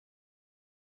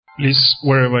Please,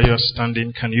 wherever you are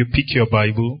standing, can you pick your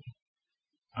Bible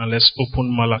and let's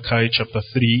open Malachi chapter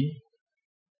 3.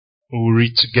 We'll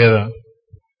read together.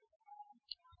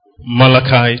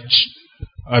 Malachi,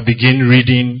 I begin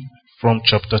reading from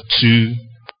chapter 2,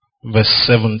 verse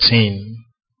 17.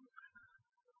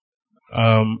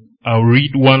 I'll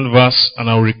read one verse and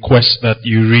I'll request that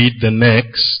you read the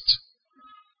next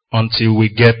until we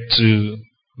get to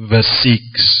verse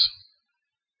 6.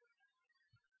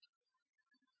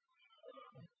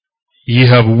 Ye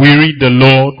have wearied the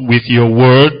Lord with your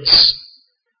words,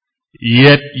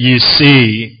 yet ye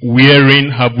say,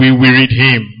 wherein have we wearied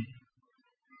him?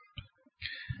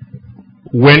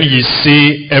 When ye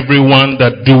say, everyone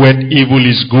that doeth evil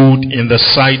is good in the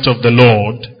sight of the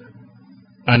Lord,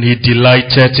 and he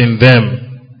delighteth in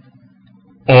them.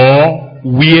 Or,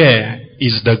 where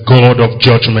is the God of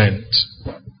judgment?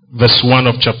 Verse 1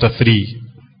 of chapter 3.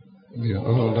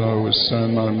 Behold, I will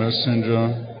send my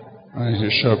messenger, and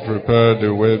he shall prepare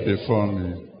the way before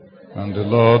me. And the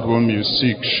Lord whom you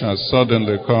seek shall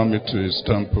suddenly come into his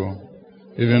temple,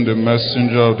 even the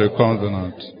messenger of the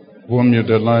covenant, whom you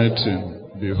delight in.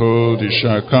 Behold, he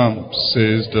shall come,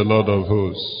 says the Lord of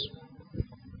hosts.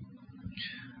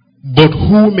 But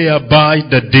who may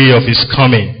abide the day of his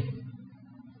coming?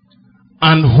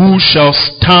 And who shall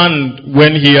stand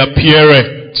when he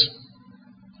appeareth?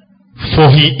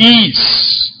 For he is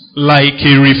like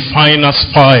a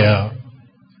refiner's fire,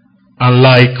 and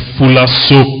like fuller's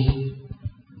soap.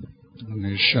 And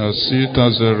he shall sit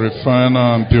as a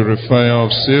refiner and purifier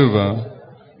of silver,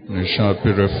 and he shall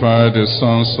purify the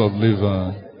sons of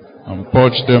Levi, and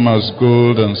purge them as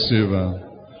gold and silver,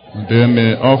 and they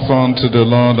may offer unto the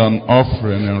Lord an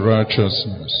offering in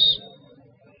righteousness.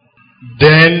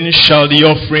 Then shall the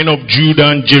offering of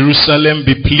Judah and Jerusalem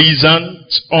be pleasant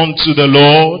unto the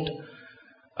Lord,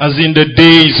 as in the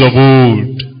days of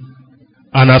old,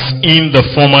 and as in the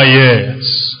former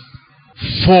years.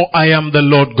 For I am the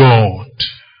Lord God,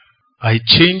 I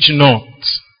change not.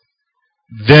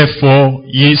 Therefore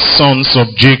ye sons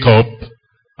of Jacob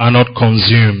are not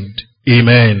consumed.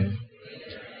 Amen.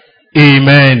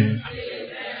 Amen.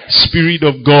 Spirit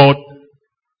of God,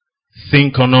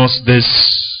 think on us this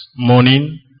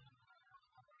morning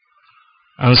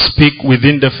and speak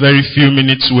within the very few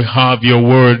minutes we have your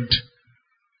word,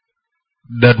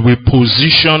 that we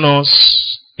position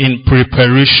us in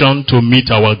preparation to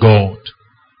meet our God.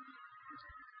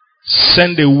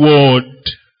 Send a word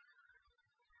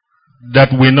that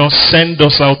will not send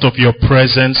us out of your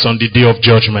presence on the day of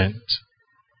judgment.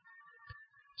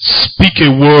 Speak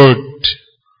a word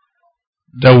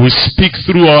that will speak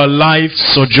through our life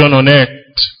sojourn on earth,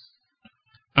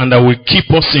 and that will keep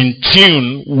us in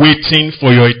tune, waiting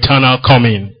for your eternal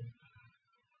coming.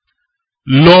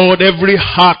 Lord, every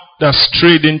heart that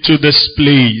strayed into this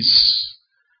place,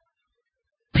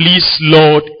 please,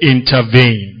 Lord,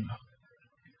 intervene.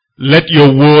 Let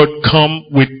your word come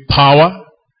with power.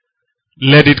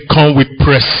 Let it come with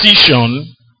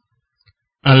precision.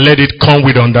 And let it come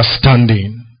with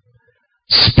understanding.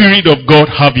 Spirit of God,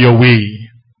 have your way.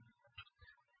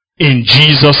 In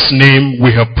Jesus' name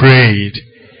we have prayed.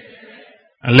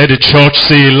 And let the church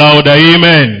say louder,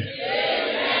 amen.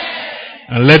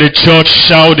 And let the church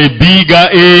shout a bigger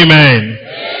amen.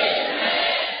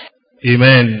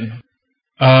 Amen.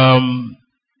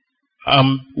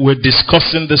 We're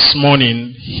discussing this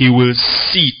morning, he will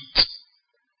sit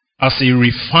as a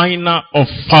refiner of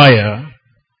fire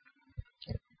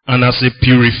and as a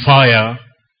purifier.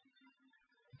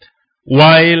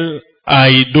 While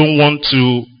I don't want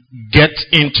to get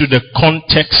into the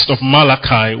context of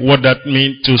Malachi, what that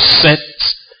means to set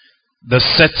the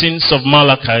settings of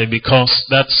Malachi, because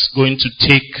that's going to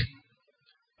take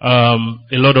a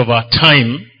lot of our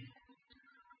time,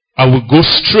 I will go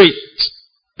straight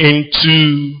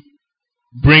into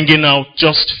bringing out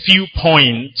just few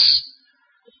points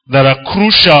that are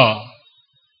crucial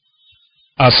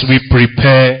as we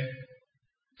prepare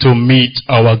to meet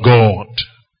our God.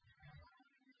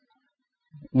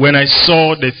 When I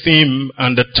saw the theme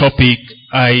and the topic,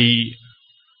 I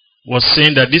was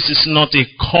saying that this is not a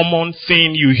common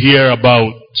thing you hear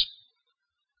about.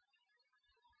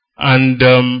 And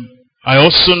I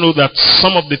also know that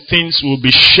some of the things we'll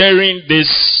be sharing this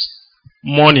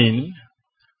morning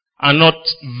are not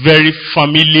very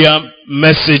familiar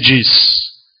messages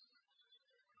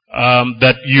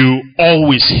that you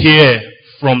always hear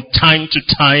from time to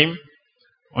time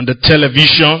on the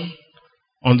television,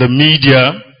 on the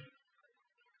media,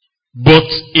 but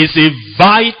is a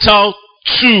vital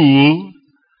tool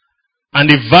and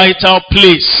a vital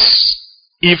place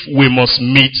if we must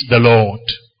meet the Lord.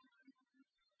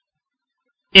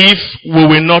 if we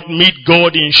will not meet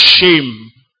God in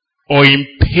shame or in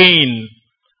pain,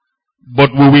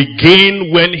 but we will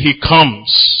gain when he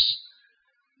comes,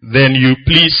 then you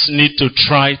please need to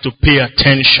try to pay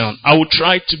attention. I will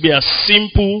try to be as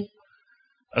simple,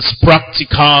 as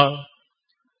practical,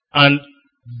 and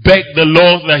beg the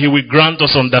Lord that he will grant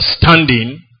us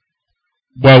understanding,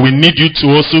 but we need you to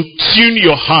also tune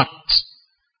your heart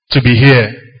to be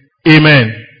here.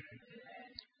 Amen.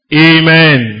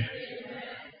 Amen.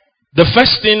 The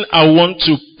first thing I want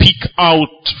to pick out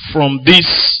from this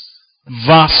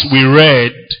verse we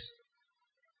read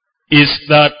is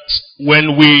that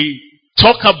when we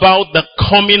talk about the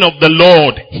coming of the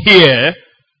Lord here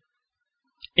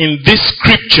in this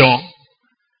scripture,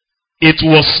 it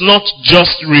was not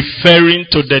just referring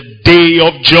to the day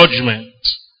of judgment.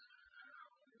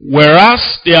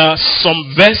 Whereas there are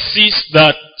some verses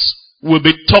that will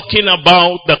be talking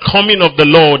about the coming of the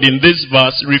Lord in this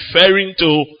verse, referring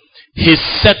to his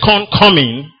second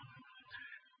coming,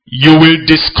 you will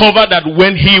discover that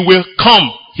when he will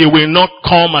come, he will not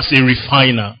come as a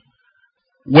refiner.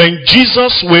 When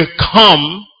Jesus will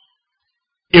come,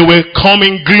 he will come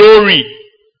in glory.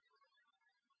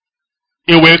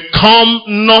 He will come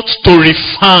not to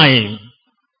refine.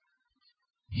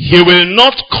 He will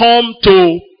not come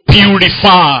to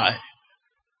purify.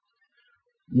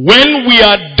 When we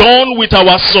are done with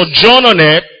our sojourn on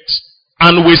earth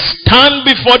and we stand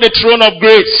before the throne of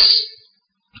grace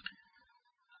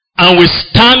and we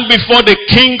stand before the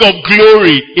King of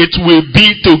glory, it will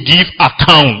be to give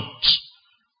account.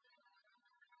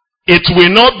 It will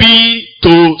not be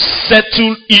to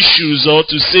settle issues or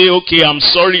to say, okay, I'm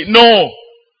sorry. No.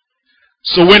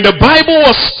 So when the Bible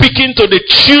was speaking to the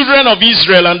children of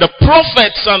Israel and the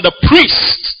prophets and the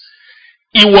priests,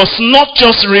 it was not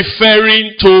just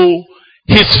referring to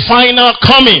his final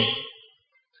coming,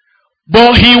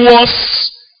 but he was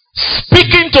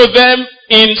speaking to them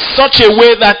in such a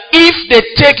way that if they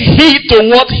take heed to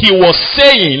what he was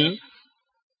saying,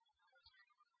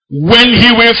 when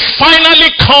he will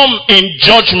finally come in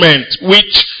judgment,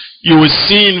 which you will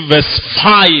see in verse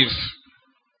 5,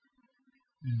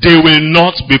 they will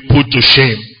not be put to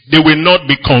shame. They will not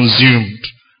be consumed.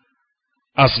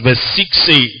 As verse 6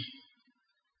 says,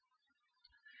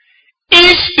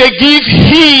 if they give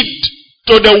heed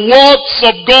to the words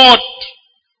of God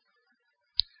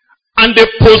and they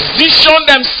position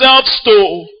themselves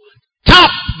to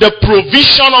tap the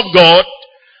provision of God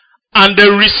and the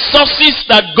resources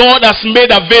that God has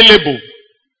made available,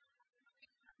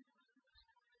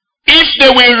 if they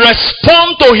will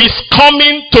respond to his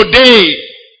coming today,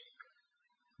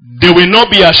 they will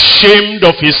not be ashamed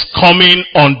of his coming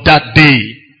on that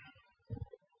day.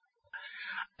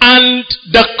 And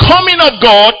the coming of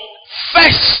God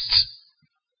first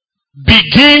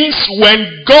begins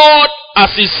when God, as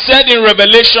he said in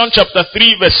Revelation chapter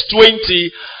 3 verse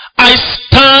 20, I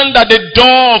stand at the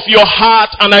door of your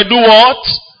heart and I do what?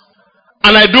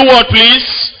 And I do what,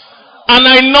 please? And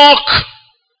I knock.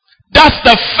 That's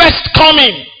the first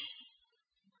coming.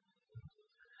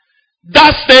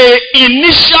 That's the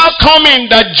initial coming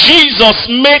that Jesus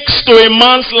makes to a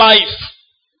man's life.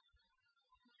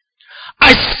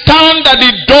 I stand at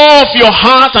the door of your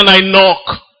heart and I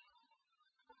knock.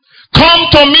 Come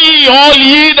to me, all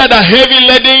ye that are heavy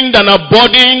laden and are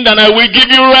burdened, and I will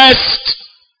give you rest.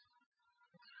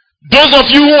 Those of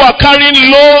you who are carrying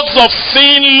loads of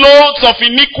sin, loads of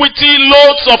iniquity,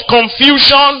 loads of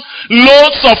confusion,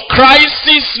 loads of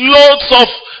crisis, loads of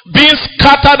being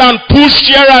scattered and pushed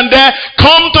here and there,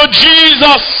 come to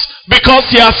Jesus, because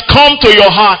he has come to your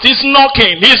heart. He's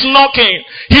knocking, he's knocking,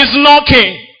 he's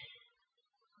knocking.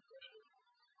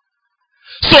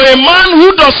 So a man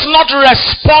who does not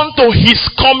respond to his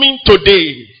coming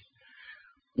today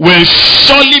will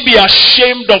surely be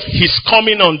ashamed of his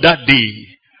coming on that day.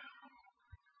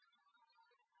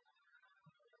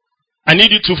 I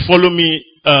need you to follow me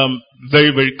very,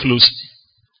 very closely.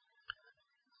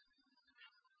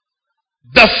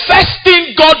 The first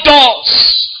thing God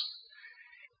does,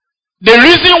 the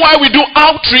reason why we do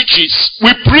outreaches,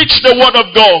 we preach the word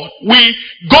of God, we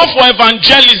go for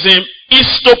evangelism,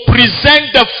 is to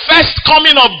present the first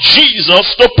coming of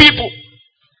Jesus to people.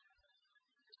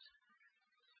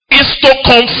 Is to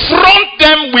confront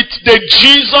them with the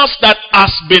Jesus that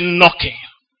has been knocking.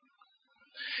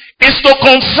 Is to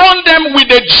confront them with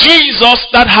the Jesus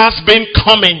that has been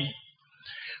coming.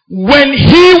 When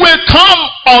he will come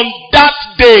on that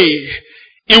day,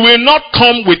 he will not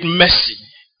come with mercy.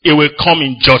 He will come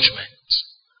in judgment.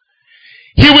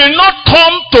 He will not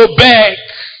come to beg.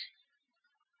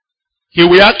 He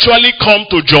will actually come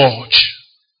to judge.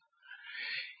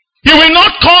 He will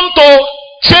not come to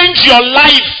change your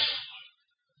life,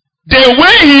 the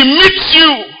way he meets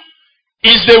you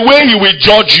is the way he will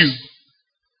judge you.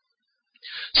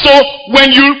 So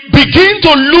when you begin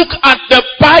to look at the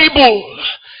Bible,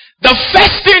 the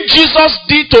first thing Jesus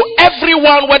did to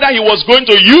everyone, whether he was going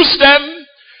to use them,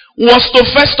 was to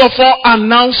first of all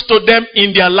announce to them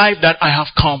in their life that I have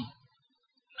come.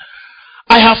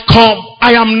 I have come.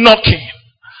 I am knocking.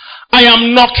 I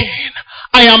am knocking.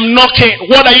 I am knocking.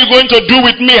 What are you going to do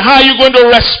with me? How are you going to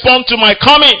respond to my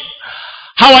coming?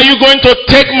 How are you going to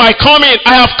take my coming?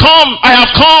 I have come. I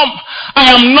have come.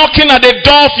 I am knocking at the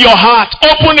door of your heart.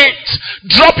 Open it.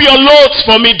 Drop your loads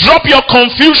for me. Drop your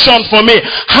confusion for me.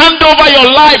 Hand over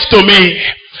your life to me.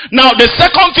 Now, the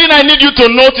second thing I need you to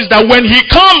note is that when he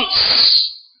comes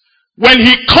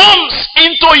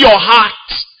into your heart,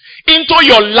 into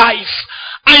your life,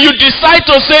 and you decide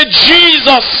to say,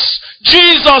 Jesus,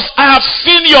 I have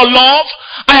seen your love.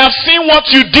 I have seen what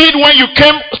you did when you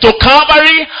came to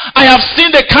Calvary. I have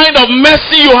seen the kind of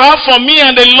mercy you have for me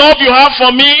and the love you have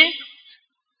for me.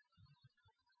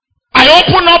 I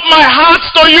open up my heart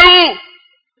to you.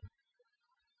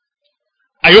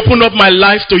 I open up my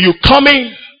life to you. Come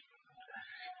in.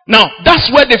 Now,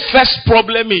 that's where the first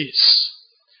problem is.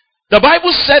 The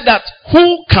Bible said that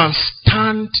who can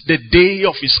stand the day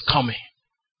of his coming?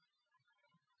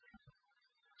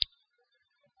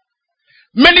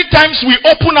 Many times we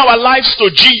open our lives to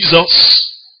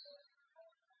Jesus,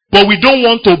 but we don't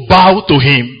want to bow to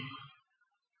him.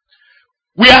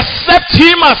 We accept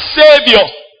him as Savior,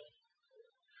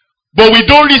 but we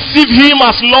don't receive him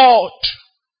as Lord.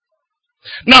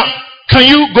 Now, can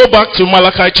you go back to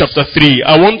Malachi chapter 3?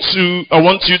 I want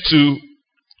you to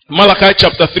Malachi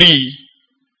chapter 3.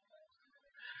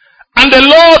 And the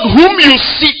Lord whom you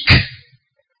seek,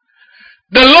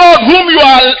 the Lord whom you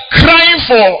are crying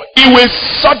for, he will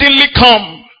suddenly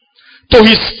come to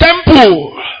his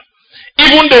temple.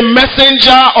 Even the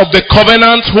messenger of the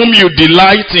covenant whom you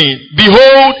delight in.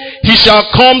 Behold, he shall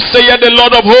come, saith the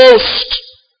Lord of hosts.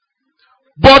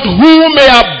 But who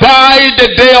may abide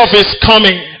the day of his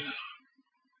coming?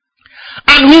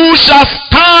 And who shall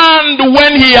stand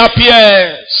when he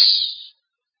appears?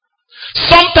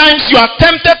 Sometimes you are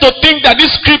tempted to think that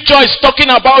this scripture is talking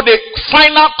about the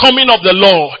final coming of the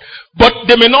Lord. But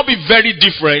they may not be very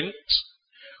different.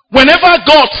 Whenever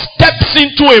God steps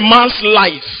into a man's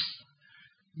life,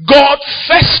 God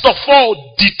first of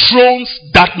all dethrones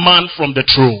that man from the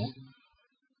throne.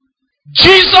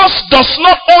 Jesus does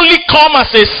not only come as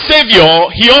a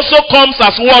savior, he also comes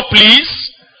as what, please?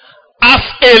 As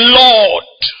a Lord.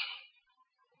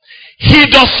 He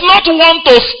does not want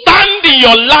to stand in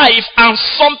your life and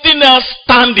something else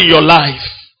stand in your life.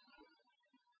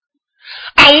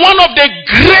 And one of the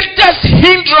greatest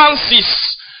hindrances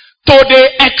to the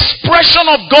expression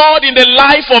of God in the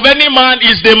life of any man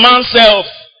is the man's self.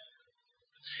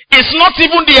 It's not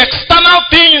even the external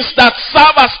things that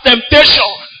serve as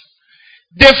temptation.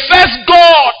 The first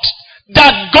God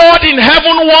that God in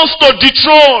heaven wants to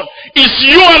dethrone is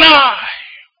you and I.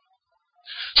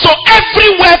 So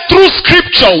everywhere through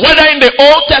scripture, whether in the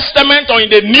Old Testament or in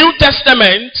the New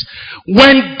Testament,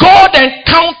 when God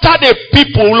encountered a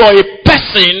people or a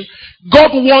person,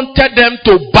 God wanted them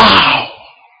to bow.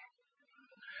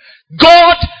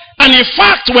 And in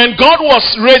fact, when God was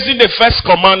raising the first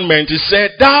commandment, he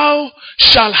said, thou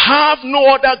shalt have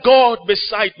no other God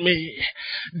beside me.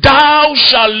 Thou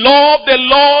shalt love the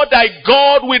Lord thy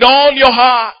God with all your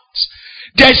heart.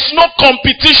 There is no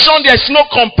competition, there is no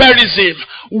comparison.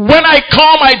 When I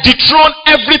come, I dethrone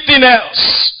everything else.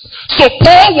 So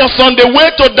Paul was on the way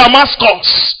to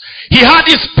Damascus. He had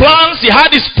his plans, he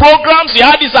had his programs, he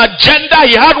had his agenda,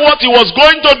 he had what he was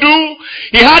going to do.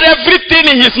 He had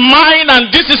everything in his mind, and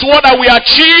this is what I will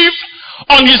achieve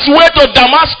on his way to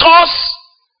Damascus.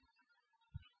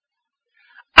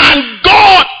 And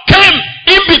God came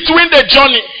in between the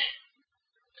journey.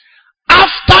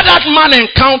 After that man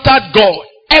encountered God,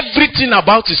 everything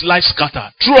about his life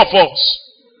scattered. True or false?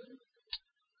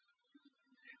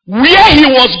 Where he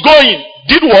was going,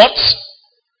 did what?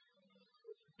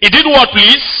 He did what,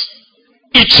 please?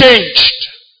 He changed.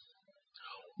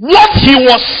 What he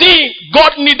was seeing,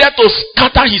 God needed to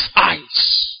scatter his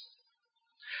eyes.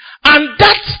 And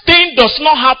that thing does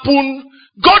not happen.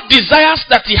 God desires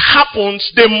that it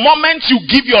happens the moment you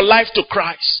give your life to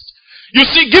Christ. You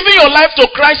see, giving your life to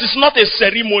Christ is not a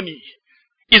ceremony.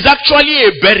 It's actually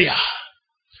a burial.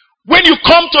 When you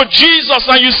come to Jesus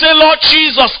and you say, Lord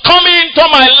Jesus, come into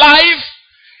my life.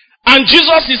 And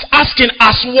Jesus is asking,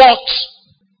 as what?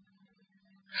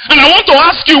 And I want to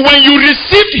ask you, when you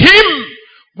received him,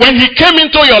 when he came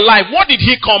into your life, what did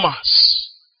he come as?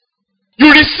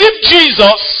 You received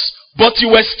Jesus but you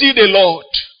were still the Lord.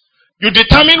 You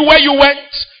determine where you went.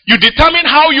 You determine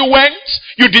how you went.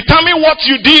 You determine what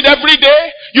you did every day.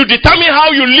 You determine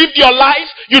how you lived your life.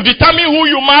 You determine who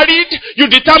you married. You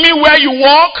determine where you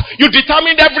walk. You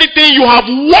determine everything. You have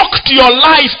walked your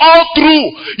life all through.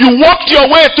 You walked your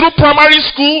way through primary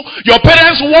school. Your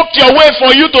parents walked your way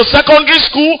for you to secondary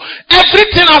school.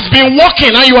 Everything has been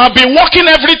working, and you have been working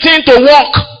everything to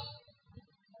walk.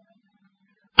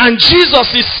 And Jesus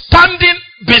is standing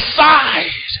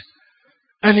beside.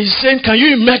 And he's saying, can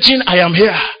you imagine I am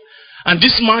here? And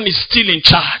this man is still in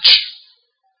charge.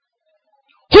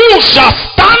 Who shall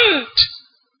stand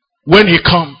when he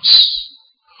comes?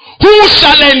 Who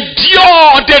shall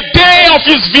endure the day of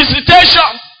his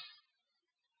visitation?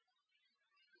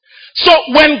 So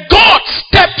when God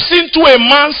steps into a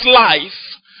man's life,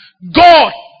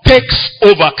 God takes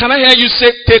over. Can I hear you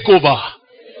say take over?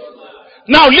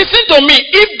 Now listen to me.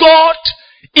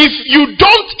 If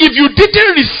you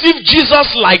didn't receive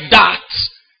Jesus like that,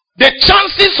 the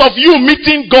chances of you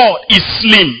meeting God is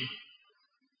slim.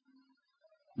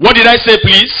 What did I say,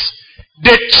 please?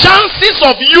 The chances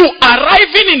of you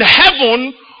arriving in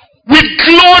heaven with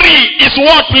glory is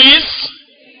what, please?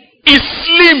 Is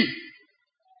slim.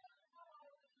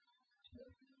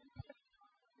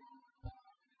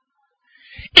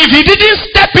 If he didn't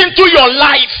step into your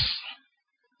life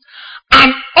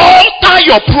and alter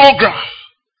your program,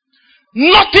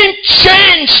 nothing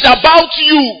changed about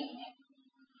you.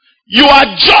 You are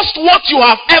just what you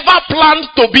have ever planned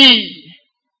to be.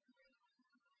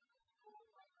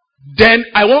 Then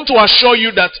I want to assure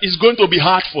you that it's going to be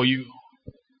hard for you.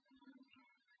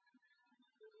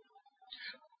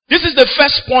 This is the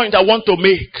first point I want to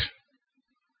make.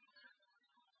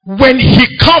 When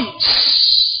he comes,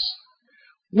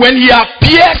 when he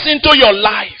appears into your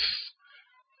life,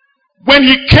 when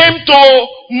he came to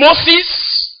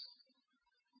Moses,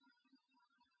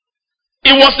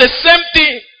 it was the same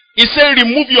thing. He said,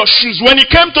 remove your shoes. When he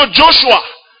came to Joshua,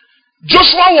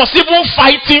 Joshua was even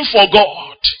fighting for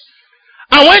God.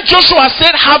 And when Joshua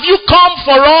said, have you come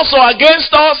for us or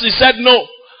against us? He said, no.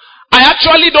 I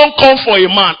actually don't come for a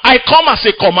man. I come as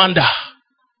a commander.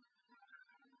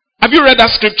 Have you read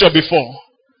that scripture before?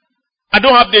 I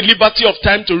don't have the liberty of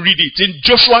time to read it. In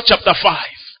Joshua chapter 5.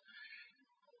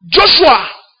 Joshua,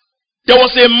 there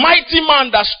was a mighty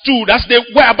man that stood as they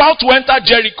were about to enter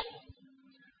Jericho.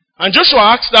 And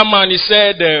Joshua asked that man, he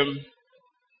said,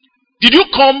 did you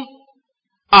come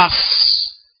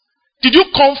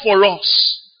for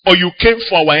us, or you came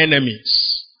for our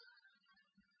enemies?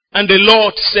 And the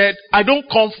Lord said, I don't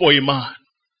come for a man.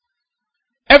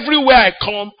 Everywhere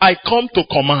I come to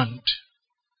command.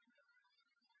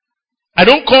 I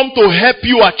don't come to help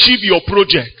you achieve your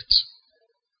project.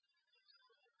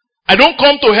 I don't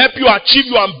come to help you achieve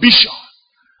your ambition.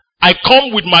 I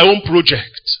come with my own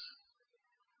project.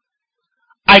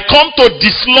 I come to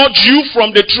dislodge you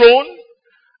from the throne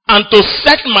and to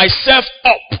set myself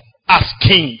up as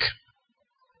king.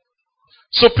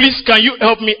 So please, can you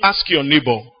help me ask your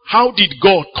neighbor, how did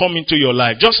God come into your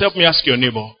life? Just help me ask your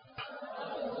neighbor.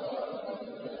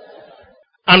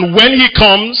 And when he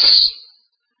comes,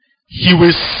 he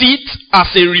will sit as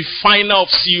a refiner of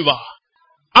silver.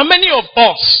 How many of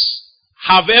us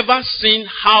have ever seen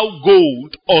how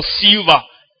gold or silver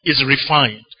is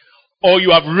refined? Or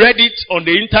you have read it on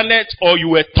the internet, or you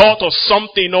were taught of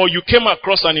something, or you came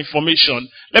across an information.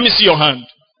 Let me see your hand.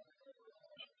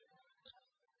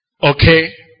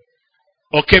 Okay.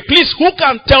 Okay, please, who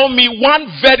can tell me one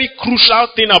very crucial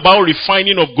thing about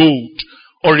refining of gold,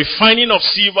 or refining of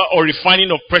silver, or refining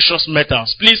of precious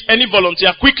metals? Please, any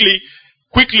volunteer, quickly,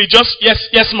 just,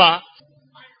 yes, ma.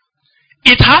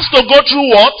 It has to go through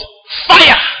what?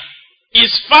 Fire.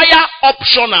 Is fire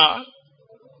optional?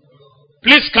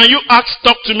 Please, can you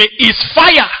talk to me? Is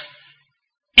fire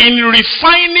in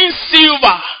refining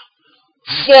silver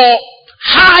for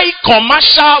high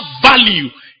commercial value,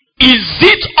 is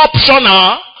it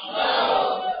optional?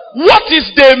 No. What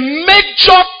is the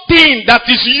major thing that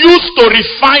is used to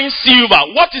refine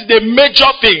silver? What is the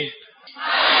major thing?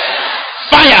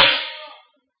 Fire.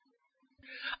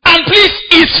 And please,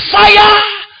 is fire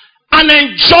an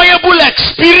enjoyable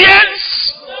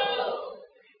experience?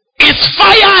 Is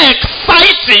fire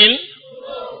exciting?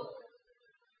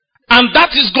 And that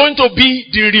is going to be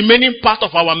the remaining part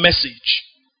of our message.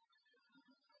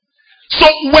 So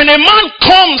when a man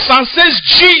comes and says,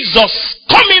 Jesus,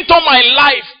 come into my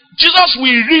life, Jesus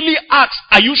will really ask,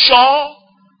 are you sure?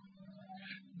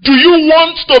 Do you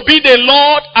want to be the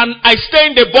Lord and I stay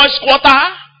in the boys' quarter?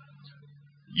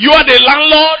 You are the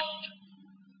landlord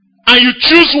and you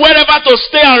choose wherever to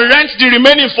stay and rent the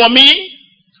remaining for me?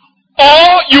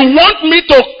 Or you want me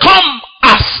to come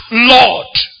as Lord?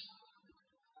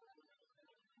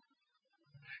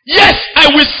 Yes, I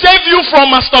will save you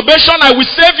from masturbation. I will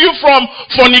save you from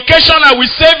fornication. I will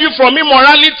save you from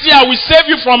immorality. I will save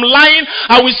you from lying.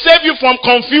 I will save you from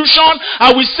confusion.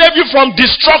 I will save you from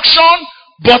destruction.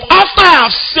 But after I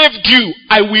have saved you,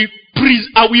 I will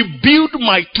build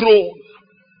my throne.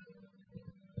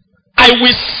 I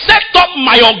will set up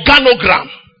my organogram.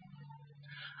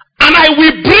 And I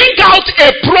will bring out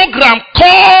a program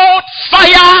called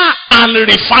Fire and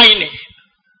Refining.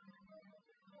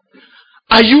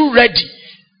 Are you ready?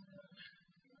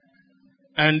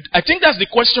 And I think that's the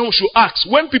question we should ask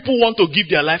when people want to give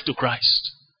their life to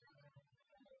Christ.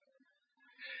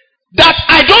 That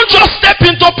I don't just step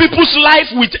into people's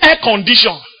life with air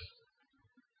condition.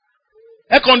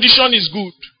 Air condition is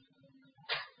good.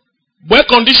 But air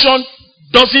condition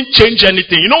doesn't change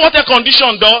anything. You know what air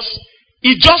condition does?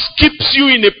 It just keeps you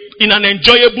in an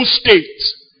enjoyable state.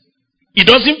 It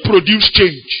doesn't produce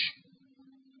change.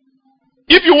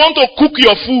 If you want to cook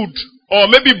your food or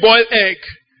maybe boil egg,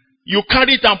 you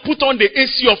carry it and put on the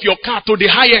AC of your car to the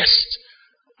highest.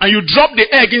 And you drop the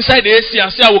egg inside the AC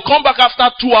and say, I will come back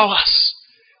after 2 hours.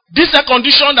 This air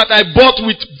condition that I bought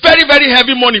with very, very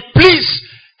heavy money, please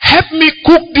help me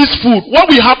cook this food. What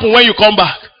will happen when you come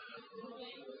back?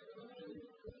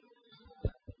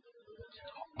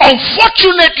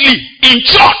 Unfortunately, in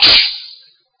church,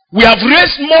 we have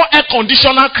raised more air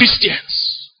conditioner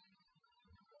Christians.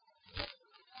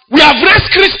 We have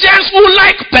raised Christians who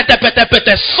like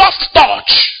soft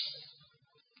touch.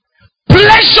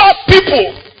 Pleasure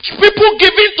people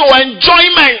giving to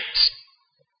enjoyment.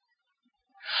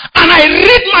 And I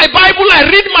read my Bible,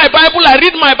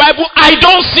 I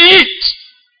don't see it.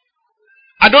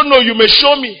 I don't know, you may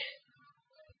show me.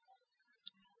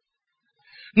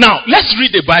 Now, let's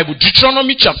read the Bible.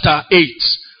 Deuteronomy chapter 8.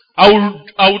 I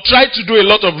will try to do a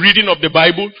lot of reading of the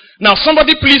Bible. Now,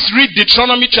 somebody please read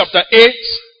Deuteronomy chapter 8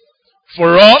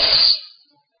 for us.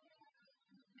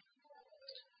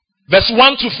 Verse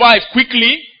 1 to 5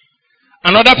 quickly.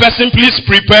 Another person please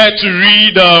prepare to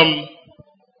read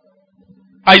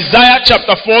Isaiah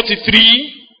chapter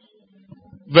 43.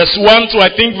 Verse 1 to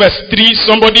I think verse 3.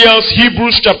 Somebody else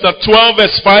Hebrews chapter 12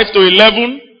 verse 5 to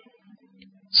 11.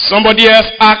 Somebody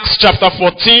else Acts chapter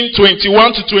 14,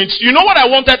 21 to 20. You know what I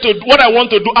want to do? I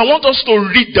want us to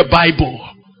read the Bible.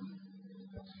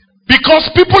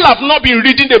 Because people have not been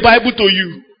reading the Bible to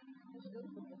you.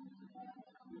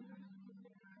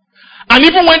 And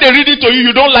even when they read it to you,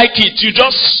 you don't like it. You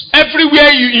just,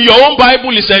 everywhere in your own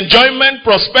Bible is enjoyment,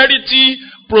 prosperity,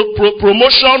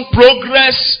 promotion,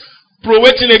 progress,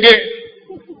 waiting again,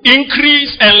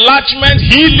 increase, enlargement,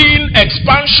 healing,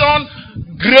 expansion,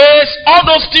 grace, all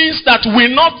those things that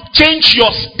will not change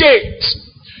your state.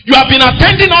 You have been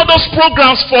attending all those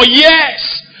programs for years.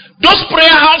 Those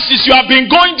prayer houses, you have been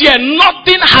going there.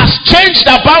 Nothing has changed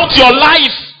about your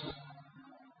life.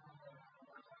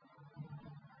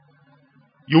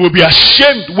 You will be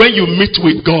ashamed when you meet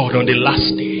with God on the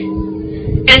last day.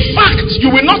 In fact, you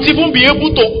will not even be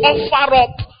able to offer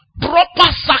up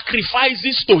proper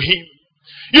sacrifices to Him.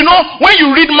 You know, when you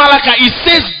read Malachi, it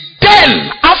says, then,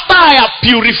 after I have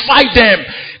purified them,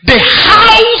 the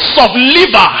house of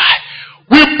Levi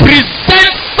will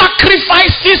present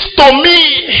sacrifices to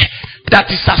me that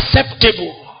is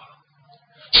acceptable.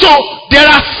 So, there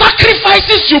are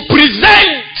sacrifices you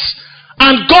present.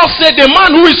 And God said the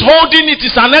man who is holding it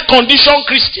is an air-conditioned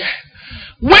Christian.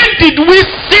 When did we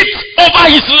sit over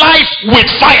his life with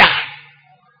fire?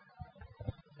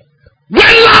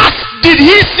 When last did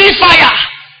he see fire?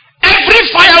 Every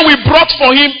fire we brought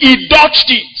for him, he dodged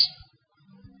it.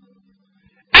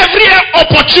 Every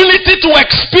opportunity to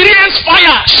experience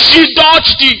fire, she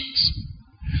dodged it.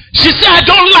 She said, I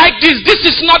don't like this. This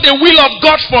is not the will of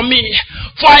God for me.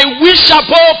 For I wish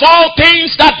above all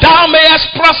things that thou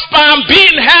mayest prosper and be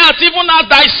in health, even as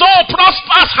thy soul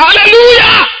prospers.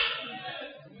 Hallelujah!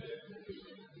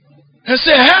 And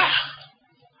say,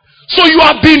 so you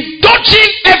have been dodging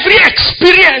every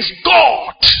experience,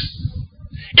 God.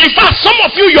 In fact, some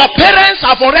of you, your parents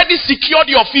have already secured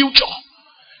your future.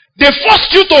 They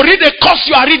forced you to read the course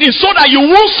you are reading so that you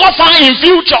won't suffer in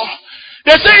future.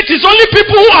 They say it is only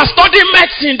people who are studying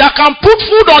medicine that can put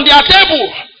food on their table.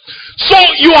 So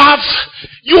you have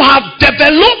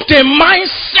developed a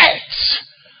mindset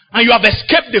and you have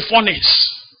escaped the furnace.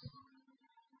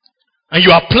 And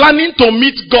you are planning to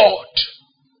meet God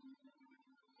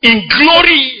in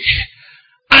glory.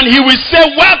 And He will say,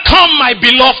 welcome my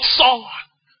beloved son.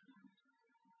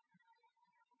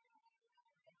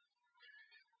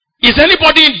 Is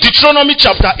anybody in Deuteronomy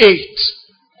chapter 8?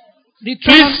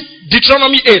 Please,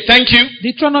 Deuteronomy 8. Thank you.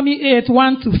 Deuteronomy 8,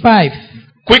 1 to 5.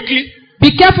 Quickly.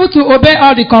 Be careful to obey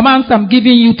all the commands I'm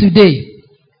giving you today.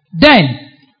 Then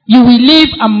you will live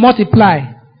and multiply,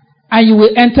 and you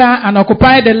will enter and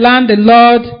occupy the land the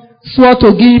Lord swore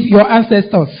to give your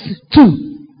ancestors.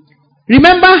 2.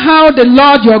 Remember how the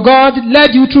Lord your God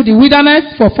led you through the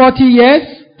wilderness for 40 years?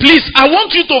 Please, I want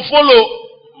you to follow.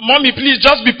 Mommy, please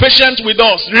just be patient with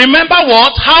us. Remember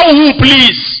what? How who,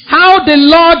 please? How the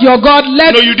Lord your God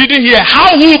led... No, you didn't hear.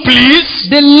 How who, please?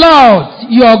 The Lord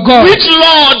your God. Which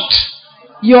Lord?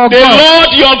 Your the God. Lord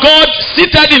your God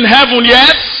seated in heaven,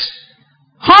 yes?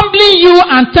 Humbling you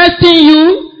and testing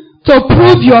you to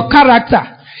prove your character.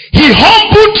 He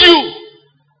humbled you.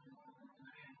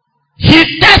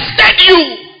 He tested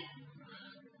you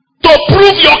to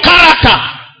prove your character.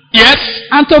 Yes?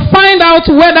 And to find out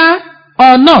whether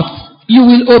or not you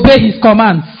will obey his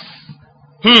commands.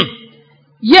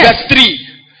 Yes. Verse 3.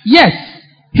 Yes.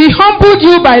 He humbled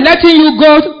you by letting you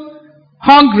go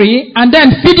hungry and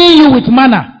then feeding you with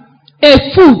manna, a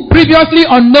food previously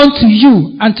unknown to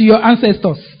you and to your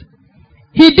ancestors.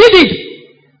 He did it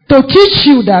to teach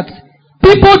you that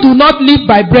people do not live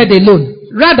by bread alone.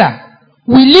 Rather,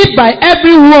 we live by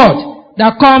every word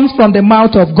that comes from the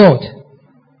mouth of God.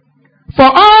 For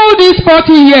all these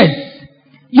 40 years,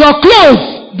 your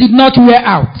clothes did not wear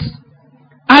out,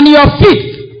 and your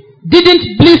feet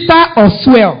didn't blister or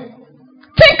swell.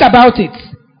 Think about it.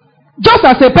 Just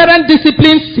as a parent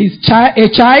disciplines a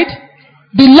child,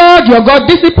 the Lord your God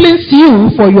disciplines you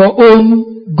for your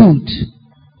own good.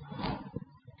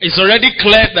 It's already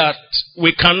clear that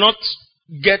we cannot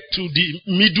get to the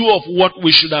middle of what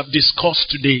we should have discussed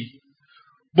today.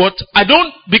 But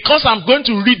because I'm going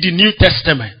to read the New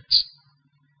Testament,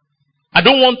 I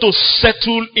don't want to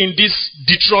settle in this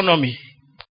Deuteronomy.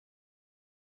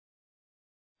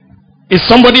 Is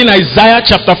somebody in Isaiah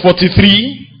chapter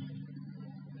 43,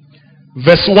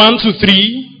 verse 1 to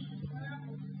 3?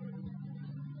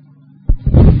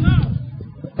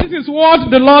 This is what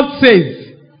the Lord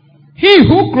says. He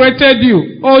who created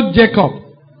you, O Jacob,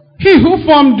 he who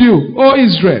formed you, O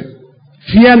Israel,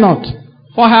 fear not,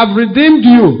 for I have redeemed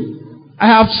you. I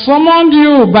have summoned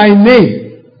you by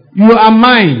name. You are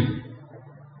mine.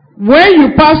 When you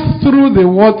pass through the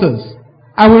waters,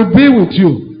 I will be with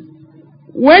you.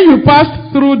 When you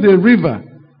pass through the river,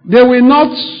 they will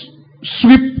not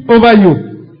sweep over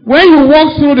you. When you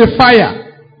walk through the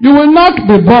fire, you will not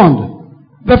be burned.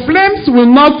 The flames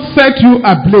will not set you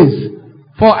ablaze.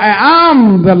 For I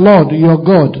am the Lord your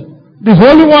God, the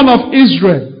Holy One of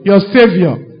Israel, your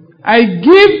Savior. I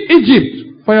give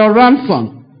Egypt for your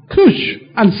ransom, Cush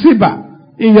and Seba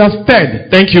in your stead.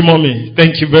 Thank you, Mommy.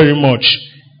 Thank you very much.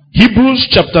 Hebrews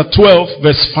chapter 12,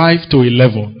 verse 5 to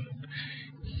 11.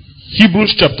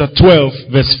 Hebrews chapter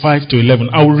 12, verse 5 to 11.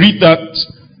 I will read that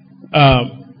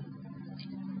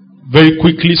very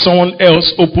quickly. Someone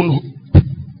else open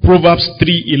Proverbs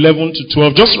 3, 11 to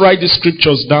 12. Just write the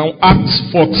scriptures down. Acts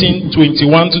 14,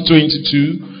 21 to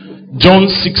 22. John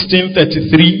 16,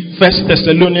 33. 1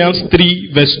 Thessalonians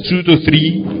 3, verse 2 to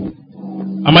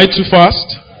 3. Am I too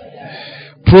fast?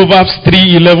 Proverbs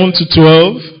 3, 11 to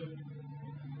 12.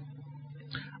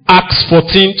 Acts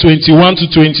 14, 21 to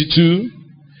 22.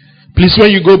 Please,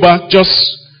 when you go back, just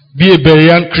be a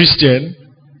Berean Christian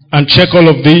and check all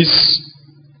of this.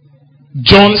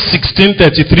 John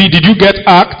 16:33. Did you get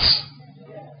Acts?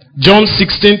 John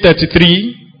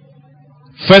 16:33.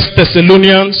 1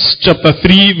 Thessalonians chapter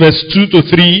 3, verse 2 to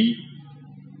 3.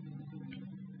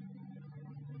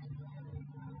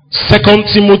 2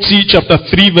 Timothy chapter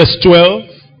 3, verse 12.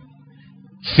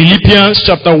 Philippians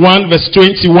chapter 1, verse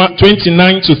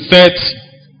 29 to 30.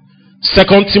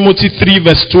 2 Timothy 3,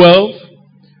 verse 12.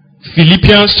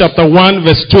 Philippians chapter 1,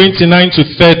 verse 29 to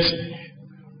 30.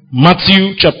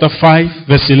 Matthew chapter 5,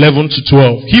 verse 11 to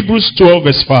 12. Hebrews 12,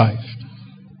 verse 5.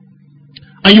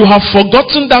 And you have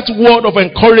forgotten that word of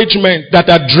encouragement that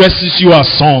addresses you as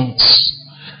sons.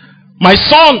 My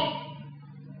son,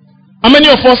 how many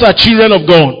of us are children of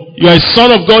God? You are a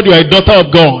son of God, you are a daughter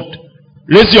of God.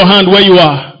 Raise your hand where you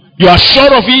are. You are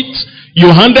sure of it.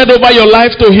 You handed over your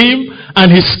life to Him, and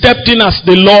He stepped in as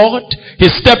the Lord. He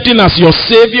stepped in as your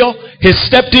Savior. He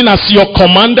stepped in as your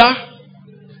commander.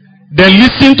 Then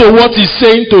listen to what He's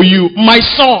saying to you. My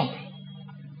son,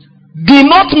 do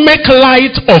not make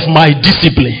light of my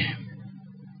discipline,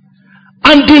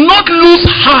 and do not lose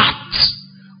heart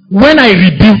when I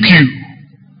rebuke you,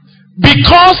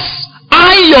 because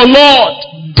I, your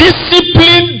Lord,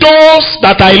 discipline those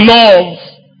that I love,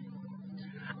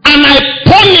 and I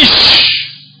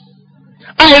punish,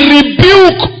 I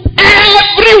rebuke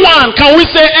everyone. Can we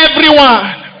say everyone?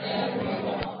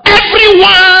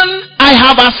 Everyone I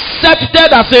have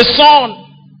accepted as a son.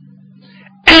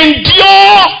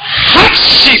 Endure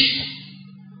hardship.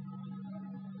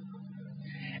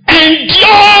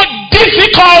 Endure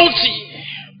difficulty.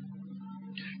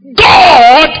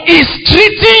 God is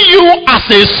treating you as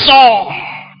a son.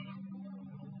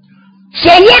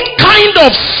 For what kind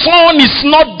of son is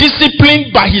not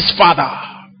disciplined by his father?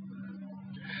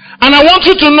 And I want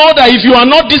you to know that if you are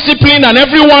not disciplined and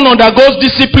everyone undergoes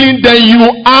discipline, then you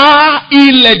are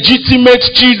illegitimate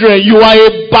children. You are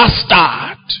a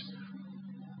bastard.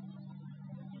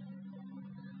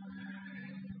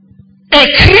 A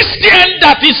Christian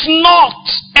that is not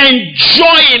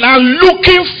enjoying and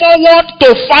looking forward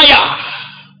to fire,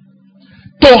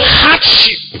 to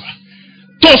hardship,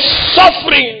 to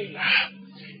suffering,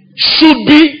 should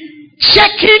be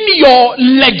checking your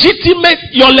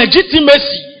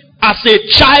legitimacy as a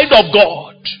child of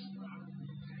God.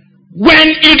 When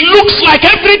it looks like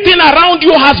everything around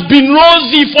you has been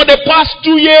rosy for the past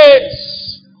 2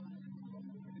 years,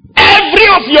 every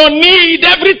of your need,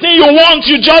 everything you want,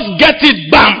 you just get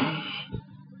it, bam.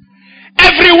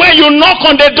 Everywhere you knock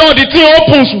on the door, the thing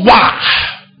opens, wow.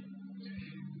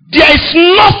 There is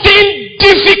nothing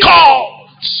difficult.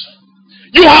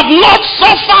 You have not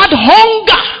suffered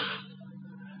hunger.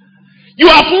 You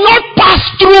have not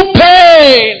passed through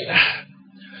pain.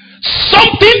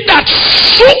 Something that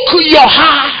shook your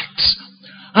heart.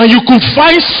 And you could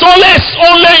find solace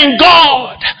only in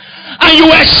God. And you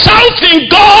were shouting,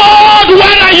 God,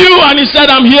 where are you? And he said,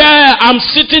 I'm here. I'm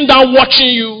sitting down watching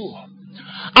you.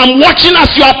 I'm watching as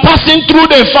you are passing through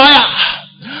the fire.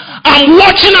 I'm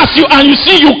watching as you, and you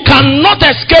see you cannot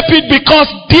escape it because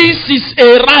this is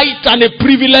a right and a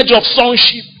privilege of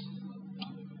sonship.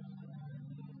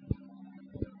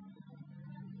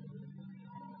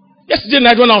 Yesterday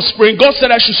night when I was praying, God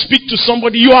said I should speak to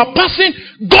somebody. You are passing,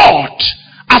 God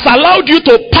has allowed you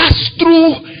to pass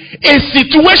through a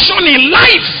situation in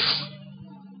life.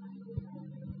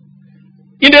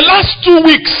 In the last 2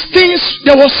 weeks,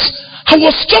 I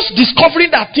was just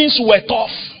discovering that things were tough.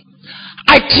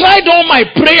 I tried all my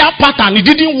prayer pattern, it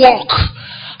didn't work.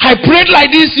 I prayed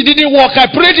like this, it didn't work. I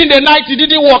prayed in the night, it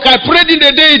didn't work. I prayed in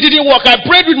the day, it didn't work. I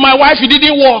prayed with my wife, it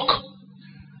didn't work.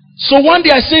 So one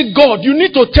day I said, God, you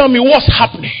need to tell me what's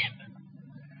happening.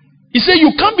 He said,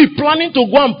 you can't be planning to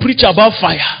go and preach about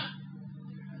fire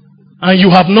and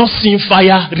you have not seen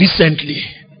fire recently.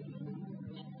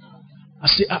 I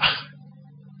said,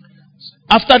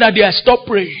 After that day I stopped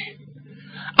praying.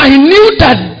 I knew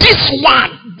that this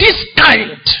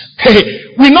kind,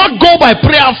 will not go by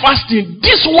prayer and fasting.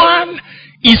 This one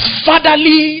is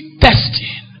fatherly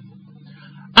testing.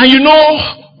 And you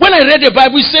know, when I read the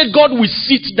Bible, it said God will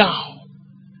sit down.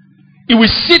 He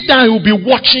will sit down, he will be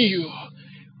watching you.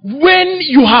 When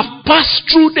you have passed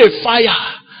through the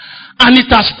fire and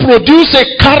it has produced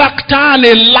a character and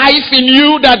a life in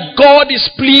you that God is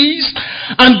pleased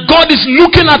and God is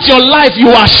looking at your life, you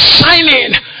are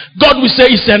shining. God will say,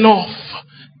 it's enough.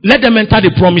 Let them enter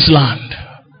the promised land.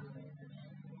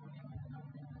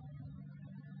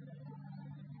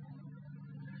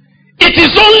 It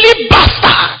is only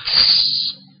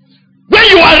bastards. When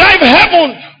you arrive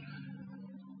heaven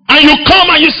and you come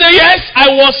and you say, yes, I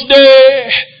was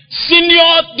the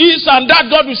senior, this and that,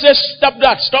 God will say, stop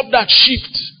that,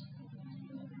 shift.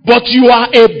 But you are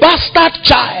a bastard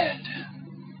child.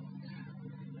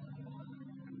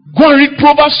 Go and read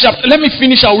Proverbs chapter. Let me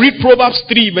finish. I'll read Proverbs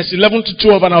 3 verse 11 to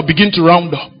 12 and I'll begin to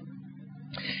round up.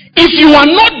 If you are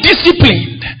not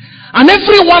disciplined and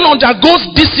everyone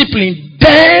undergoes discipline,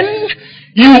 then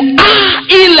you are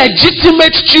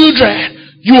illegitimate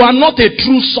children. You are not a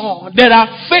true son. There are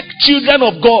fake children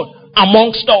of God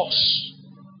amongst us.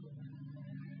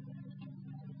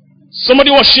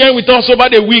 Somebody was sharing with us over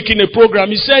the week in a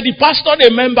program. He said he pastored a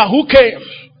member who came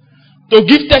to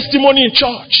give testimony in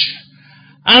church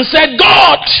and said,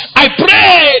 God, I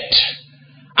prayed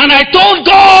and I told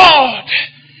God,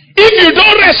 if you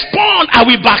don't respond, I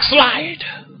will backslide.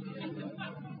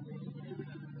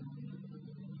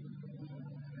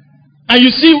 And you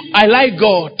see, I like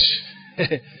God.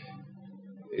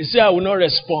 He said, I will not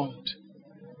respond.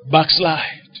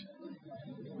 Backslide.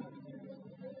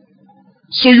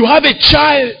 So you have a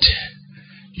child.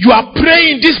 You are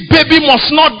praying, this baby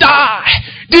must not die.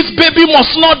 This baby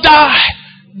must not die.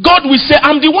 God will say,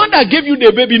 I'm the one that gave you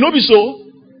the baby. No be so.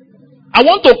 I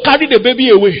want to carry the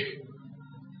baby away.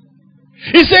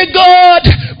 He said, God,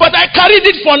 but I carried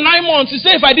it for 9 months. He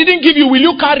said, if I didn't give you, will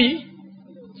you carry?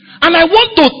 And I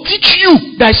want to teach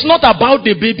you that it's not about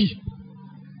the baby.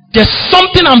 There's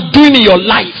something I'm doing in your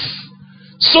life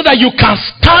so that you can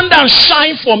stand and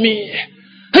shine for me.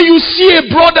 And you see a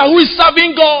brother who is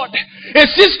serving God, a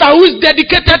sister who is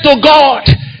dedicated to God,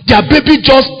 their baby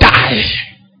just died.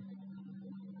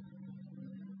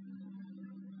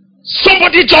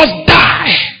 Somebody just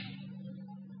died.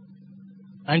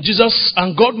 And Jesus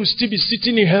and God will still be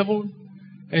sitting in heaven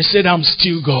and said, I'm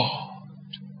still God.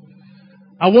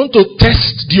 I want to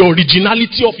test the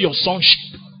originality of your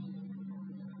sonship.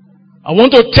 I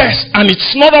want to test, and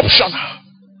it's not optional.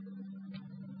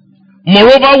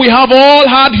 Moreover, we have all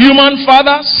had human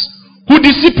fathers who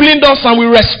disciplined us and we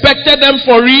respected them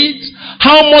for it.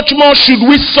 How much more should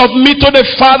we submit to the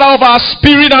Father of our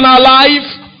spirit and our life?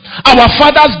 Our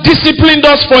fathers disciplined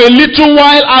us for a little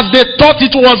while as they thought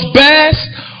it was best,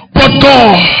 but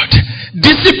God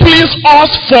disciplines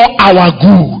us for our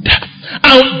good,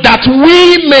 and that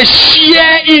we may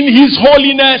share in His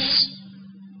holiness.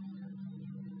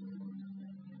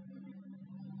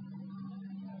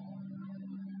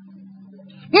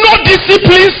 No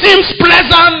discipline seems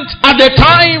pleasant at the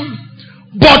time,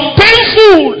 but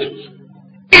painful.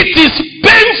 It is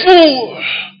painful.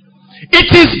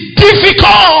 It is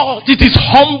difficult. It is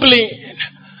humbling.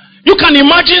 You can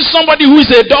imagine somebody who is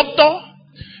a doctor.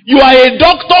 You are a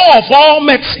doctor of all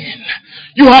medicine.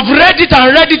 You have read it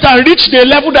and reached the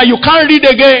level that you can't read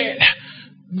again.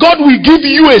 God will give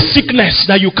you a sickness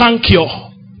that you can't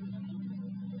cure.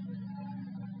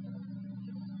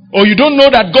 Or you don't know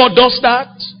that God does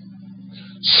that?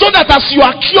 So that as you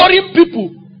are curing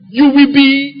people, you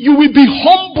will be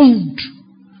humbled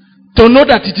to know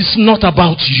that it is not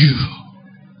about you.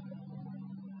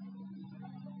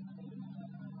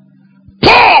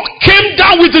 Paul came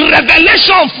down with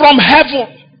revelation from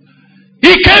heaven.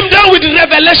 He came down with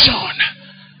revelation.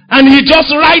 And he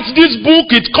just writes this book.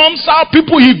 It comes out.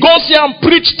 He goes here and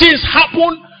preach. Things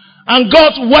happen. And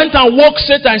God went and woke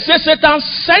Satan and said, Satan,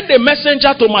 send a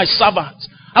messenger to my servant.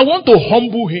 I want to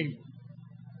humble him.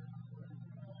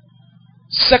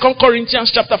 2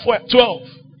 Corinthians chapter 12.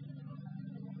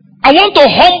 I want to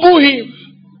humble him.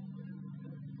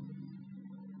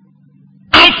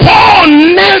 And Paul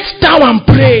knelt down and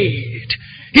prayed.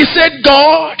 He said,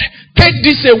 God, take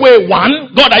this away.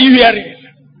 One, God, are you hearing?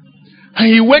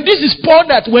 And he went. This is Paul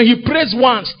that when he prays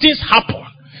once, things happen.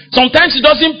 Sometimes he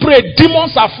doesn't pray.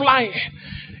 Demons are flying.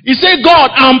 He said,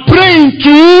 God, I'm praying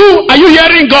too. Are you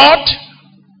hearing God?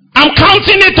 I'm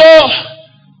counting it all.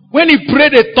 When he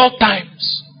prayed 3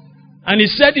 times. And he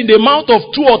said, in the mouth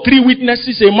of 2 or 3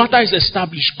 witnesses, a matter is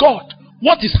established. God,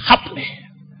 what is happening?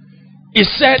 He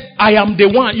said, I am the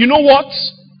one. You know what?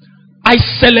 I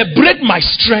celebrate my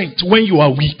strength when you are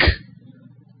weak.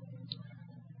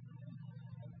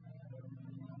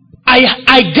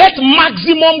 I get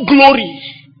maximum glory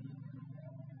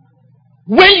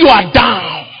when you are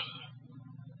down.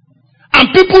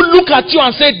 And people look at you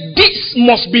and say, this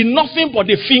must be nothing but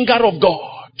the finger of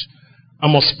God. I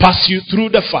must pass you through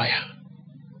the fire.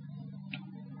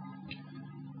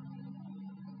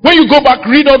 When you go back,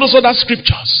 read all those other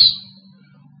scriptures.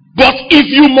 But if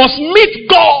you must meet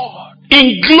God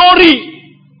in glory,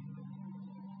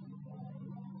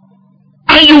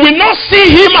 and you will not see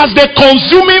him as the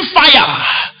consuming fire,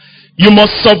 you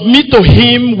must submit to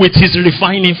him with his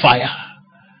refining fire.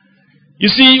 You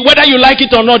see, whether you like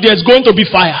it or not, there's going to be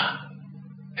fire.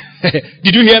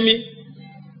 Did you hear me?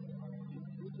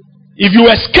 If you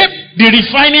escape the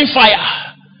refining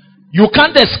fire, you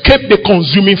can't escape the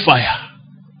consuming fire.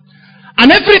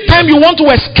 And every time you want to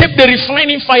escape the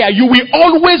refining fire, you will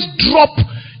always drop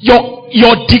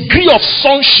your degree of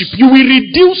sonship. You will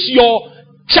reduce your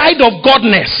child of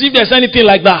godness, if there's anything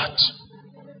like that.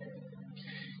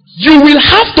 You will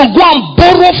have to go and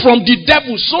borrow from the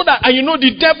devil, so that, and you know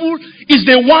the devil is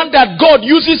the one that God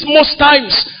uses most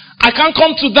times. I can't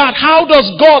come to that. How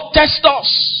does God test us?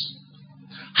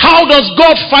 How does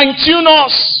God fine-tune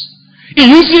us? He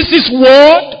uses his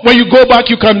word. When you go back,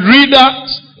 you can read that.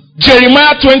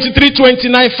 Jeremiah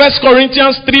 23:29, 1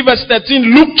 Corinthians 3 verse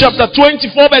 13, Luke chapter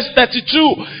 24 verse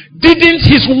 32. Didn't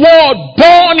his word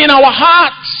burn in our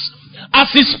hearts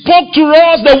as he spoke to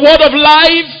us the word of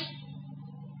life?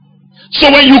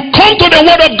 So when you come to the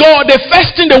word of God, the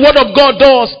first thing the word of God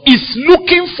does is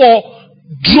looking for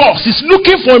dross. It's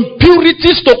looking for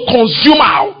impurities to consume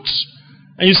out.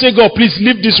 And you say, God, please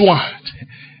leave this one.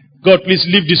 God, please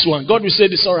leave this one. God will say,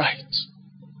 it's all right.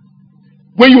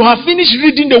 When you have finished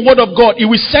reading the word of God, he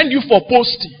will send you for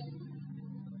posting.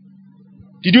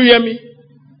 Did you hear me?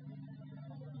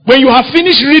 When you have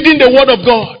finished reading the word of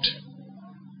God,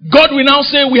 God will now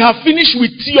say, we have finished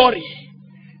with theory.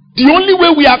 The only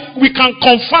way we can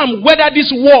confirm whether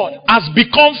this word has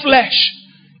become flesh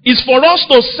is for us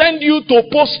to send you to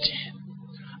posting.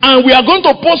 And we are going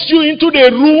to post you into the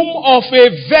room of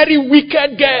a very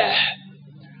wicked girl.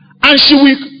 And she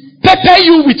will pepper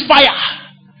you with fire.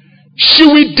 She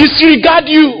will disregard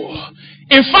you.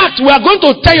 In fact, we are going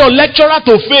to tell your lecturer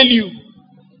to fail you.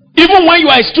 Even when you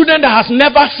are a student that has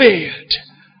never failed.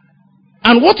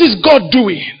 And what is God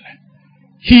doing?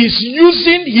 He is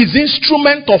using his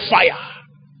instrument of fire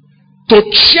to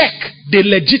check the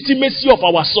legitimacy of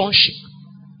our sonship.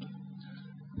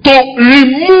 To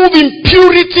remove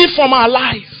impurity from our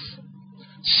life.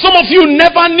 Some of you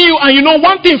never knew, and you know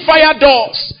one thing fire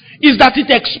does is that it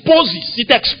exposes.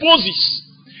 It exposes.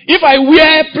 If I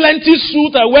wear plenty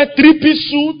suit, I wear 3-piece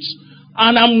suit,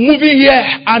 and I'm moving here,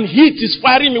 and heat is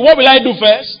firing me, what will I do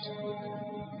first?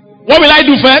 What will I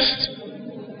do first?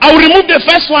 I will remove the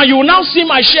first one. You will now see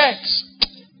my shirt.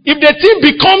 If the thing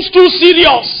becomes too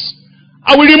serious,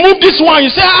 I will remove this one.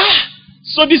 You say,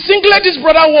 so the singlet this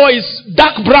brother wore is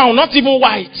dark brown, not even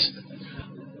white.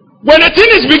 When the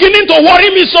thing is beginning to worry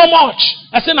me so much,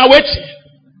 I say, now wait.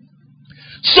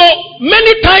 So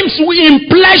many times we in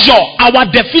pleasure, our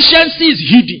deficiency is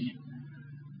hidden.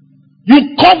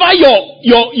 You cover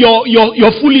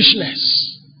your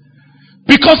foolishness.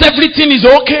 Because everything is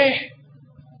okay.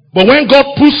 But when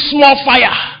God puts small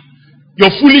fire, your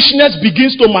foolishness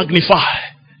begins to magnify.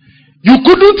 You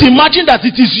couldn't imagine that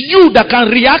it is you that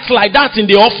can react like that in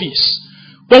the office.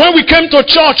 But when we came to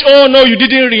church, oh no, you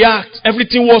didn't react.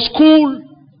 Everything was cool.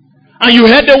 And you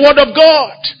heard the word of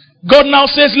God. God now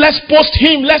says, let's post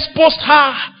him, let's post her.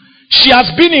 She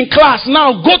has been in class.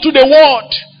 Now go to the word.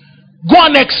 Go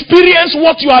and experience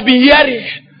what you have been hearing.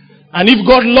 And if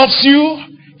God loves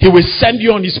you, he will send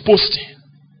you on his posting.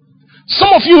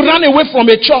 Some of you ran away from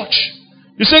a church.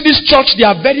 You say, this church, they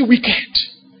are very wicked.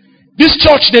 This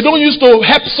church, they don't used to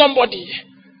help somebody.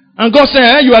 And God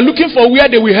said, you are looking for where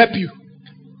they will help you.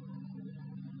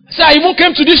 So I even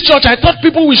came to this church. I thought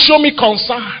people will show me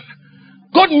concern.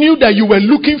 God knew that you were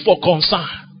looking for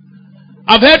concern.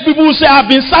 I've heard people who say,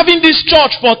 I've been serving this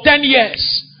church for 10 years.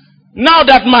 Now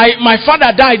that my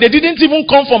father died, they didn't even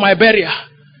come for my burial.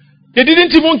 They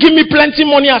didn't even give me plenty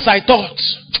money as I thought.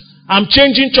 I'm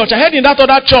changing church. I heard in that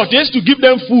other church, they used to give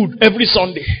them food every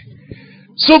Sunday.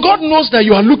 So God knows that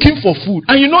you are looking for food.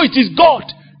 And you know it is God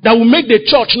that will make the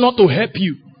church not to help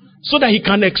you. So that he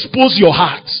can expose your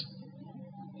heart.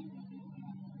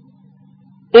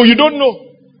 Oh, you don't know?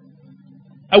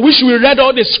 I wish we read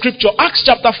all the scripture. Acts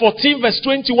chapter 14 verse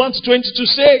 21 to 22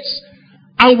 says,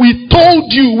 and we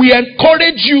told you, we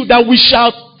encourage you that we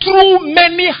shall through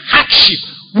many hardship,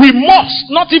 we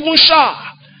must, not even shall,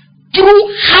 through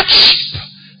hardship,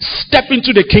 step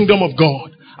into the kingdom of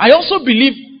God. I also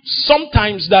believe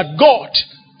sometimes that God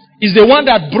is the one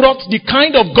that brought the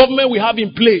kind of government we have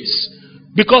in place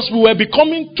because we were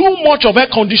becoming too much of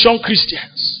air-conditioned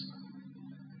Christians.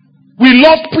 We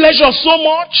loved pleasure so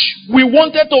much, we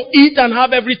wanted to eat and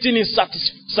have everything in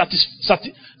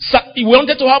we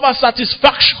wanted to have a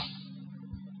satisfaction.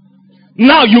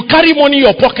 Now you carry money in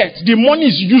your pocket, the money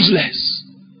is useless.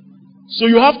 So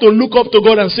you have to look up to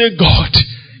God and say, God,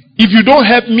 if you don't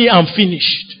help me, I'm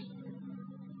finished.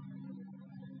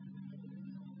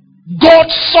 God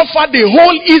suffered the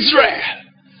whole Israel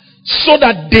so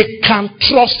that they can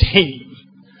trust him.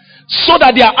 So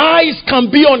that their eyes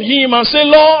can be on him and say,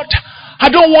 Lord, I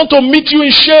don't want to meet you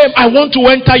in shame. I want to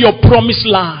enter your promised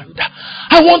land.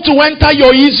 I want to enter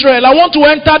your Israel. I want to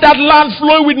enter that land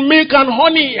flowing with milk and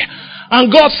honey.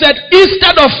 And God said,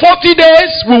 instead of 40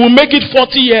 days, we will make it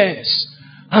 40 years.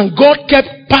 And God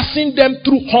kept passing them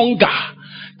through hunger.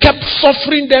 Kept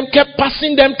suffering them, kept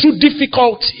passing them through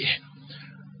difficulty.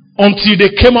 Until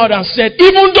they came out and said,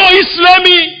 even though he slay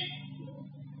me,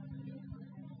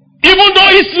 even though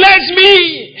he slays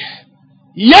me,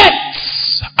 yet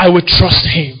I will trust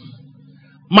him.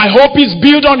 My hope is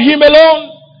built on him alone.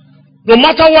 No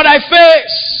matter what I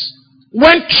face,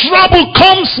 when trouble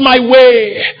comes my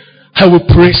way, I will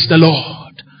praise the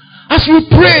Lord. As we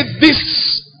pray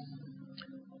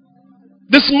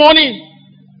this morning,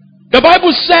 the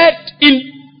Bible said in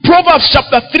Proverbs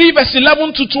chapter 3 verse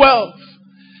 11 to 12,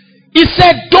 it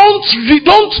said,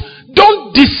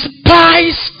 don't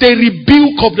despise the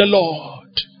rebuke of the Lord.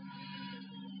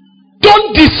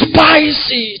 Don't despise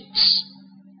it.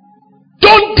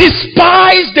 Don't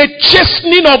despise the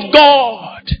chastening of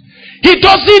God. He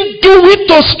doesn't do it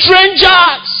to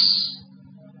strangers.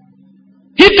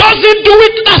 He doesn't do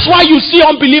it. That's why you see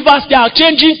unbelievers, they are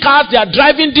changing cars, they are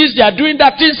driving this, they are doing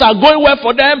that, things are going well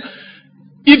for them.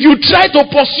 If you try to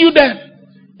pursue them,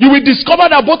 you will discover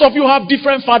that both of you have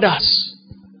different fathers.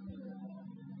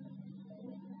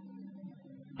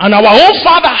 And our own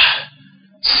Father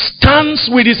stands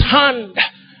with his hand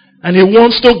And He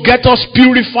wants to get us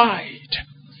purified.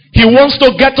 He wants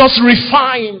to get us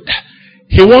refined.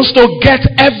 He wants to get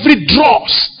every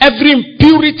dross, every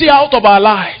impurity out of our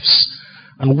lives.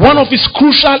 And one of His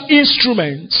crucial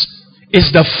instruments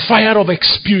is the fire of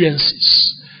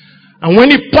experiences. And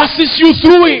when He passes you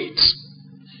through it,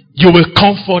 you will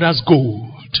come forth as gold.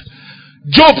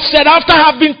 Job said, after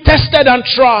I have been tested and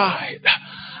tried,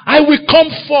 I will come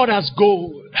forth as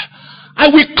gold. I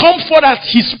will come forth as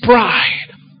His pride.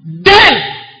 Then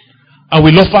I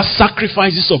will offer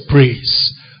sacrifices of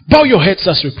praise. Bow your heads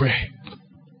as we pray.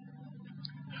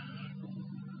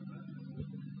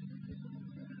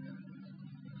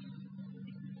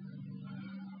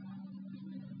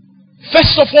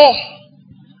 First of all,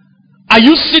 are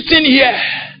you sitting here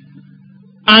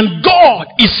and God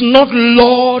is not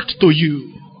Lord to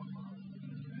you?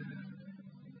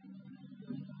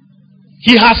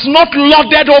 He has not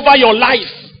lorded over your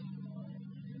life.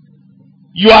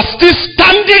 You are still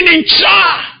standing in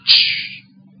charge.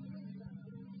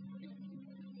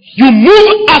 You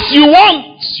move as you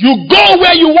want. You go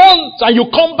where you want and you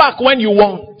come back when you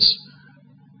want.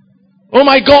 Oh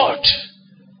my God.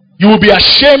 You will be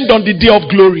ashamed on the day of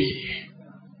glory.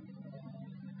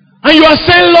 And you are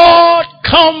saying, Lord,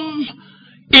 come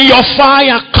in your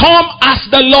fire. Come as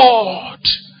the Lord.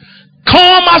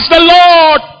 Come as the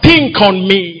Lord. Think on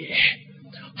me.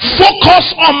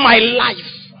 Focus on my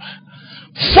life.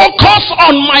 Focus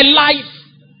on my life.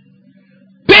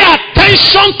 Pay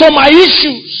attention to my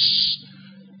issues.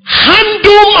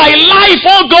 Handle my life,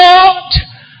 oh God,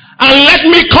 and let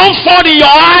me come forth in your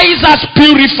eyes as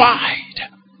purified.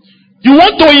 You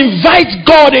want to invite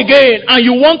God again, and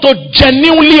you want to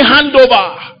genuinely hand over.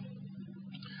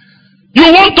 You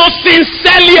want to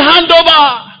sincerely hand over.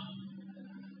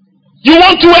 You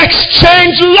want to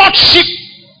exchange lordship.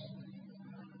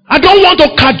 I don't want to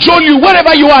cajole you.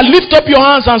 Wherever you are, lift up your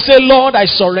hands and say, Lord, I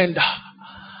surrender.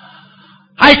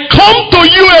 I come to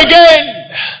you again.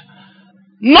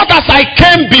 Not as I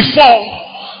came before.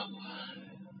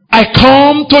 I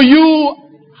come to you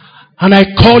and I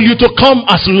call you to come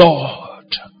as Lord.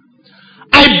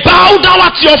 I bow down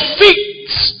at your feet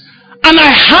and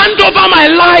I hand over my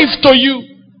life to you.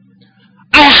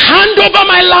 I hand over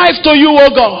my life to you, O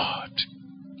God.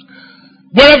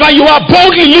 Wherever you are,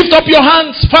 boldly lift up your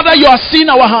hands. Father, you are seeing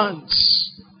our hands.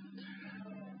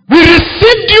 We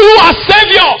received you as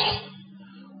Savior,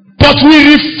 but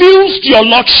we refused your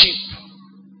Lordship.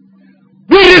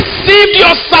 We received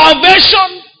your salvation,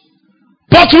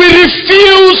 but we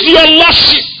refused your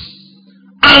Lordship.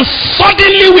 And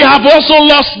suddenly we have also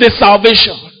lost the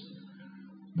salvation.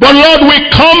 But Lord, we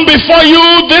come before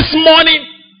you this morning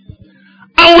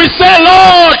and we say,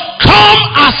 Lord, come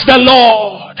as the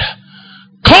Lord.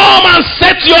 Come and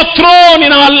set your throne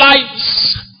in our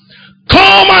lives.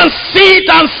 Come and sit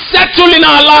and settle in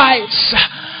our lives.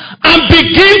 And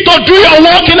begin to do your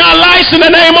work in our lives in the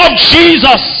name of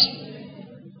Jesus.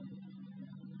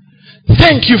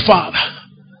 Thank you, Father.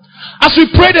 As we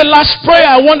pray the last prayer,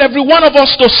 I want every one of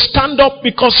us to stand up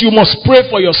because you must pray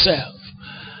for yourself.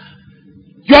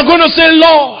 You are going to say,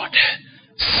 Lord,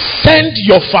 send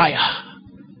your fire.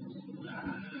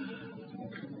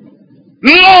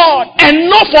 Lord,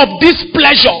 enough of this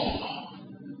pleasure.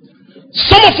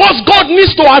 Some of us, God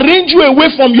needs to arrange you away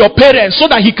from your parents so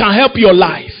that He can help your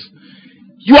life.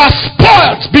 You are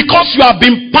spoiled because you have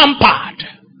been pampered.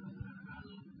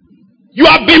 You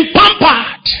have been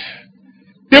pampered.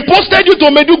 They posted you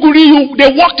to Meduguri, they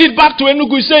walked it back to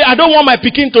Enugu. You say, I don't want my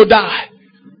pikin to die.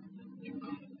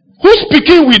 Whose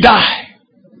pikin will die?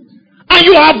 And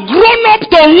you have grown up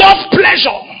to love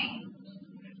pleasure.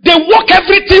 They work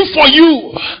everything for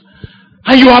you.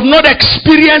 And you have not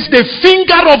experienced the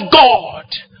finger of God.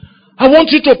 I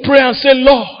want you to pray and say,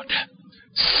 Lord,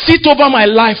 sit over my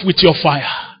life with your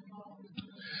fire.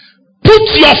 Put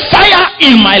your fire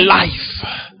in my life.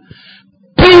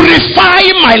 Purify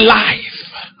my life.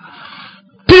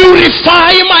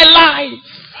 Purify my life.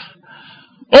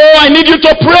 Oh, I need you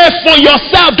to pray for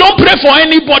yourself. Don't pray for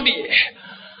anybody.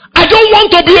 I don't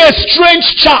want to be a strange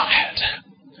child.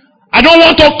 I don't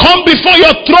want to come before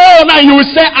your throne and you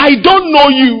will say, I don't know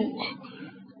you.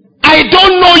 I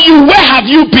don't know you. Where have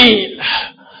you been?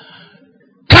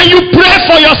 Can you pray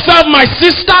for yourself, my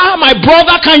sister, my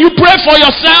brother? Can you pray for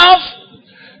yourself?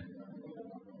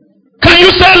 Can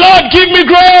you say, Lord, give me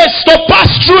grace to pass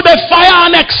through the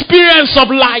fire and experience of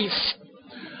life.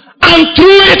 And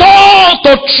through it all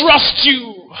to trust you.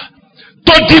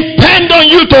 To depend on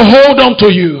you, to hold on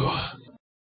to you.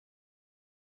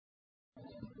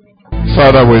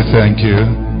 Father, we thank you.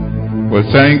 We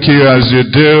thank you as you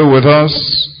deal with us,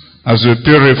 as you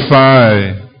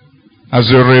purify, as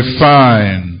you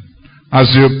refine, as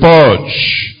you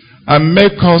purge and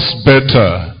make us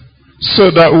better,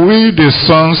 so that we, the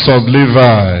sons of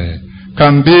Levi,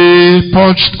 can be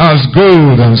purged as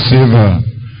gold and silver,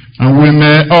 and we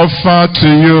may offer to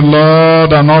you,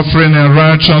 Lord, an offering in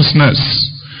righteousness,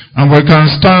 and we can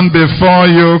stand before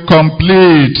you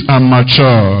complete and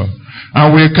mature,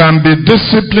 and we can be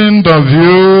disciplined of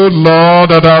you,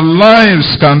 Lord, that our lives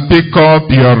can pick up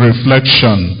your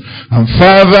reflection. And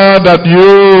Father, that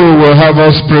you will have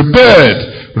us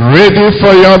prepared, ready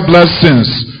for your blessings,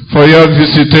 for your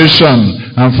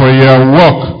visitation, and for your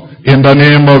work, in the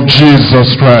name of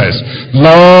Jesus Christ.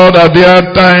 Lord, are there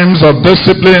times of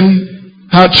discipline,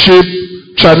 hardship,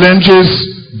 challenges,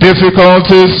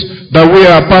 difficulties that we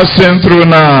are passing through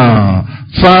now?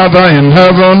 Father in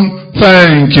heaven,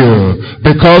 thank you,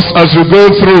 because as we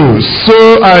go through,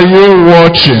 so are you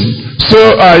watching.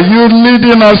 So are you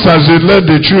leading us as you led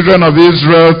the children of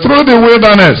Israel through the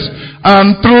wilderness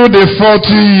and through the 40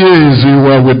 years you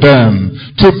were with them,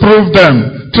 to prove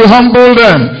them, to humble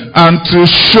them, and to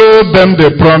show them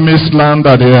the promised land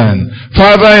at the end.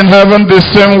 Father in heaven, the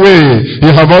same way,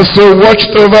 you have also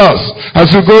watched over us. As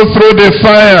we go through the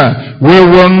fire, we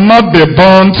will not be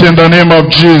burnt in the name of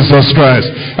Jesus Christ.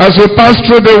 As we pass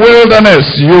through the wilderness,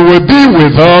 you will be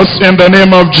with us in the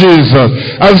name of Jesus.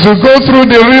 As we go through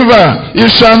the river, it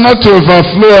shall not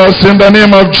overflow us in the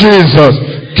name of Jesus.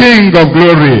 King of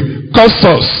glory, cause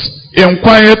us in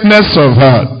quietness of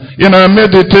heart, in our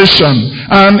meditation,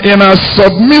 and in our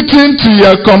submitting to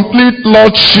your complete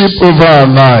lordship over our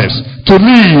lives, to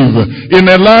live in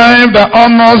a life that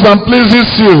honors and pleases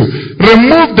you.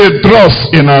 Remove the dross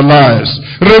in our lives.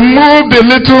 Remove the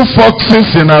little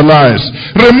foxes in our lives.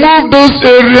 Remove those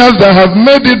areas that have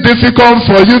made it difficult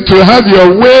for you to have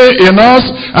your way in us,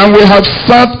 and we have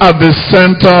sat at the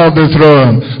center of the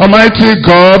throne. Almighty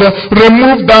God,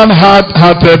 remove that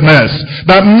hard-heartedness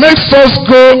that makes us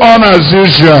go on as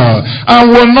usual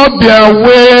and will not be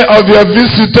aware of your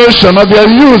visitation, of your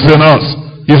use in us.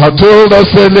 You have told us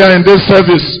earlier in this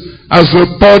service, as we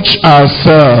purge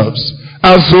ourselves,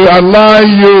 as we allow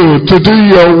you to do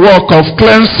your work of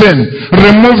cleansing,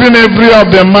 removing every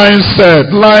of the mindset,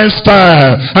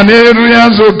 lifestyle, and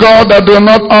areas of God that do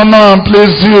not honor and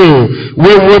please you,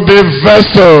 we will be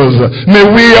vessels. May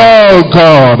we all,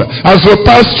 God, as we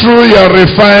pass through your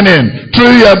refining,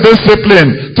 through your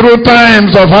discipline, through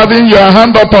times of having your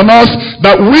hand upon us,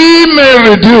 that we may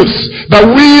reduce, that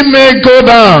we may go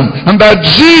down, and that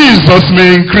Jesus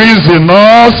may increase in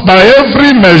us by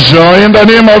every measure in the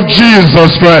name of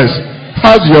Jesus Christ.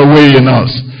 Have your way in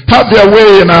us. Have your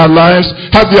way in our lives.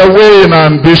 Have your way in our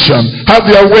ambition. Have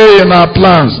your way in our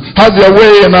plans. Have your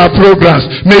way in our programs.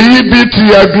 May it be to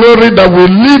your glory that we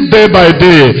live day by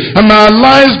day, and our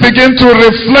lives begin to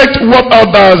reflect what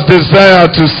others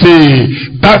desire to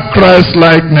see. That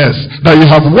Christ-likeness that you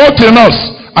have worked in us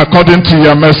according to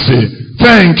your mercy.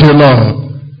 Thank you,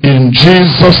 Lord. In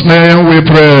Jesus' name we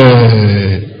pray.